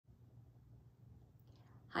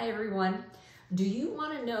Hi everyone. Do you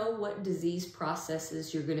want to know what disease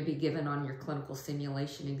processes you're going to be given on your clinical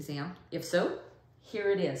simulation exam? If so,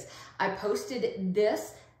 here it is. I posted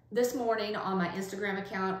this morning on my Instagram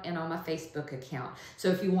account and on my Facebook account. So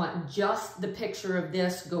if you want just the picture of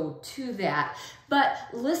this, go to that. But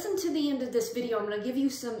listen to the end of this video. I'm going to give you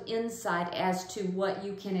some insight as to what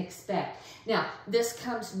you can expect. Now, this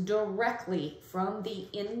comes directly from the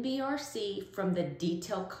NBRC, from the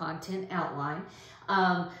detailed content outline.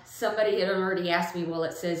 Somebody had already asked me, well,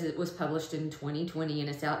 it says it was published in 2020 and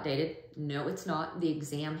it's outdated. No, it's not. The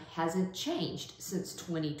exam hasn't changed since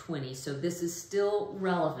 2020, so this is still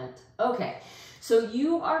relevant. Okay, so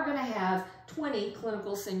you are going to have 20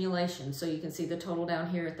 clinical simulations. So you can see the total down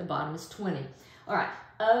here at the bottom is 20. All right,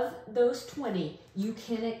 of those 20, you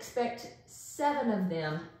can expect 7 of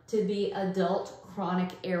them to be adult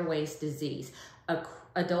chronic airways disease.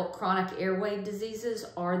 Adult chronic airway diseases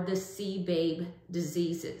are the CBABE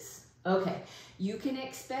diseases. Okay, you can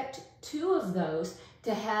expect 2 of those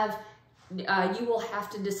to have, you will have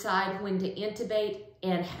to decide when to intubate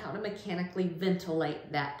and how to mechanically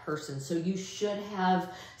ventilate that person. So you should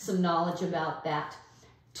have some knowledge about that.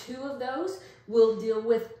 2 of those will deal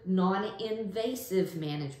with non-invasive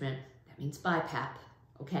management. That means BiPAP,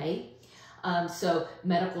 okay? So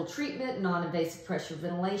medical treatment, non-invasive pressure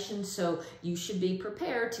ventilation. So you should be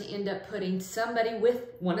prepared to end up putting somebody with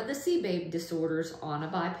one of the CBABE disorders on a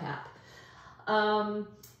BiPAP.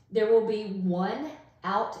 There will be 1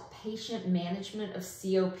 outpatient management of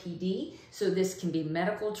COPD. So this can be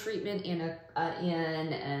medical treatment in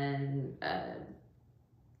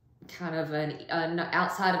kind of an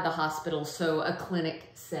outside of the hospital, so a clinic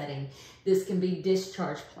setting. This can be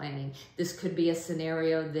discharge planning. This could be a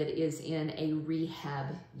scenario that is in a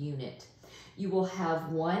rehab unit. You will have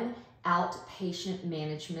 1 outpatient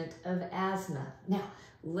management of asthma. Now,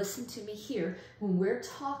 listen to me here. When we're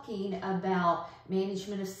talking about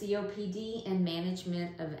management of COPD and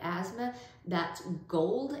management of asthma, that's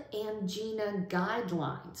Gold Angina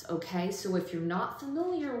guidelines, okay? So if you're not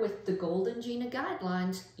familiar with the Gold Angina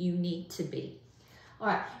guidelines, you need to be. All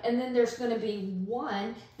right, and then there's going to be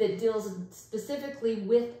 1 that deals specifically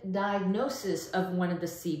with diagnosis of one of the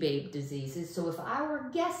CBABE diseases. So if I were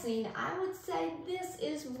guessing, I would say this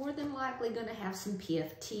is more than likely going to have some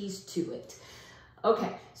PFTs to it.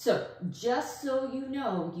 Okay, so just so you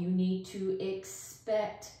know, you need to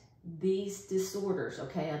expect these disorders,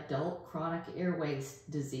 okay? Adult chronic airways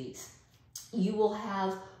disease. You will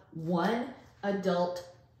have 1 adult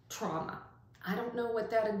trauma. I don't know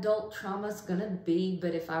what that adult trauma is going to be,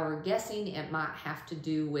 but if I were guessing, it might have to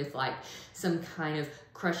do with like some kind of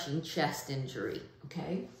crushing chest injury,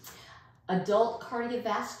 okay? Adult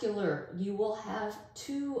cardiovascular, you will have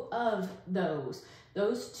 2 of those.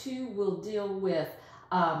 Those 2 will deal with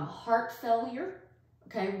heart failure,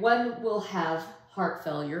 okay? 1 will have heart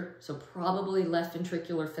failure, so probably left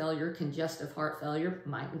ventricular failure, congestive heart failure,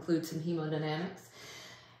 might include some hemodynamics.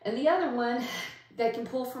 And the other one, that can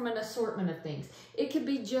pull from an assortment of things. It could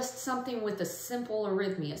be just something with a simple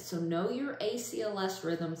arrhythmia, so know your ACLS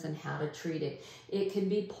rhythms and how to treat it. It could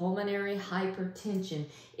be pulmonary hypertension.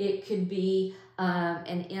 It could be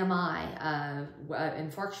an MI,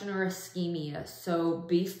 infarction or ischemia. So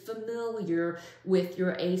be familiar with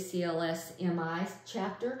your ACLS MI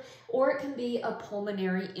chapter, or it can be a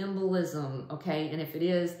pulmonary embolism, okay? And if it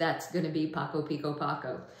is, that's gonna be Paco, Pico,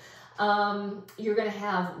 Paco. You're gonna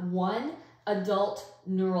have 1 adult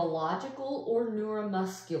neurological or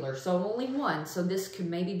neuromuscular, so only 1. So this could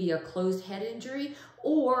maybe be a closed head injury,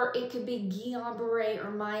 or it could be Guillain-Barré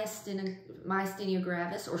or myasthenia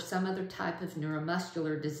gravis or some other type of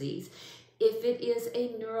neuromuscular disease. If it is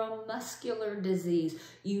a neuromuscular disease,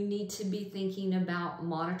 you need to be thinking about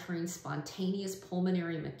monitoring spontaneous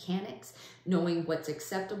pulmonary mechanics, knowing what's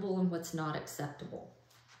acceptable and what's not acceptable.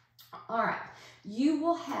 All right, you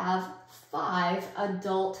will have 5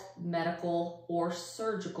 adult medical or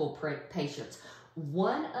surgical patients.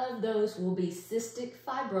 1 of those will be cystic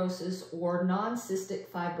fibrosis or non-cystic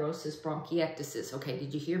fibrosis bronchiectasis. Okay,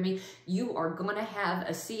 did you hear me? You are going to have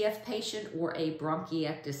a CF patient or a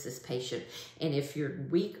bronchiectasis patient. And if you're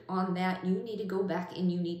weak on that, you need to go back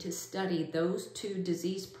and you need to study those 2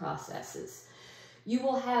 disease processes. You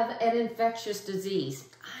will have an infectious disease.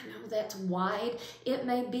 I know that's wide. It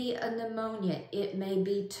may be a pneumonia. It may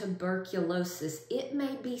be tuberculosis. It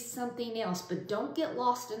may be something else, but don't get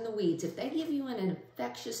lost in the weeds. If they give you an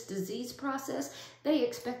infectious disease process, they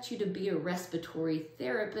expect you to be a respiratory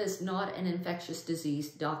therapist, not an infectious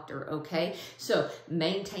disease doctor, okay? So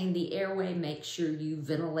maintain the airway. Make sure you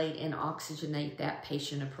ventilate and oxygenate that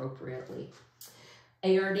patient appropriately.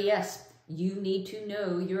 ARDS. you need to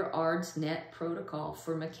know your ARDS-NET protocol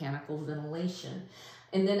for mechanical ventilation.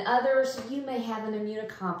 And then others, you may have an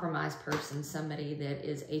immunocompromised person, somebody that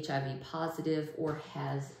is HIV positive or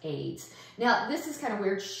has AIDS. Now, this is kind of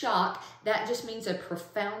weird. Shock, that just means a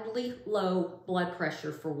profoundly low blood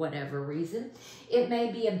pressure for whatever reason. It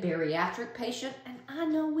may be a bariatric patient, and I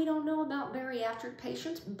know we don't know about bariatric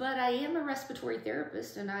patients, but I am a respiratory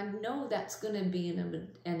therapist, and I know that's going to be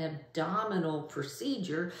an abdominal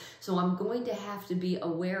procedure, so I'm going to have to be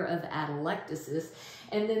aware of atelectasis.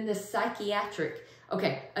 And then the psychiatric.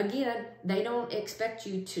 Okay, again, they don't expect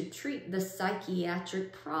you to treat the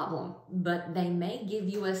psychiatric problem, but they may give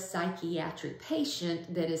you a psychiatric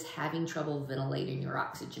patient that is having trouble ventilating or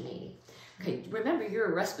oxygenating. Okay, remember, you're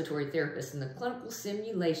a respiratory therapist, and the clinical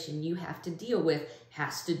simulation you have to deal with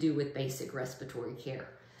has to do with basic respiratory care.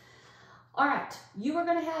 All right, you are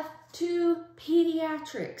going to have 2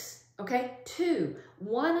 pediatrics. Okay, 2.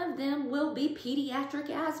 One of them will be pediatric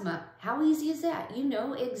asthma. How easy is that? You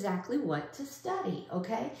know exactly what to study,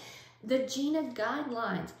 okay? The GINA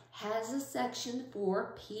guidelines has a section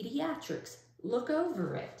for pediatrics. Look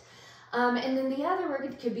over it. And then the other word,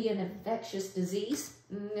 it could be an infectious disease.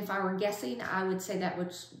 If I were guessing, I would say that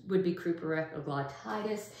would be croup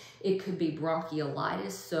epiglottitis. It could be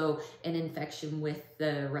bronchiolitis, so an infection with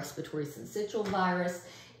the respiratory syncytial virus.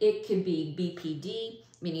 It could be BPD,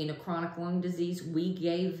 meaning a chronic lung disease. We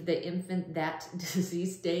gave the infant that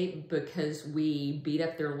disease state because we beat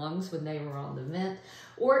up their lungs when they were on the vent.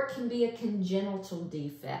 Or it can be a congenital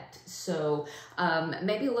defect. So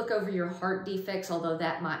maybe look over your heart defects, although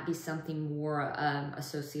that might be something more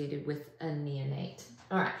associated with a neonate.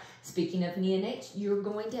 All right, speaking of neonates, you're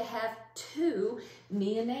going to have 2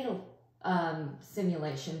 neonatal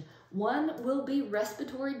simulation. One will be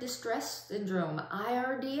respiratory distress syndrome,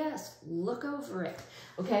 IRDS. Look over it,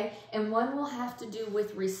 okay? And one will have to do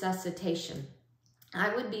with resuscitation.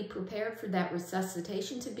 I would be prepared for that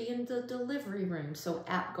resuscitation to be in the delivery room, so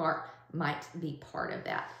APGAR might be part of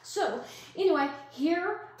that. So anyway,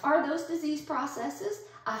 here are those disease processes.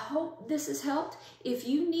 I hope this has helped. If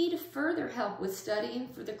you need further help with studying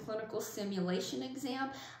for the clinical simulation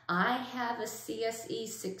exam, I have a CSE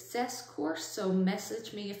success course, so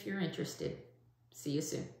message me if you're interested. See you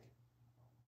soon.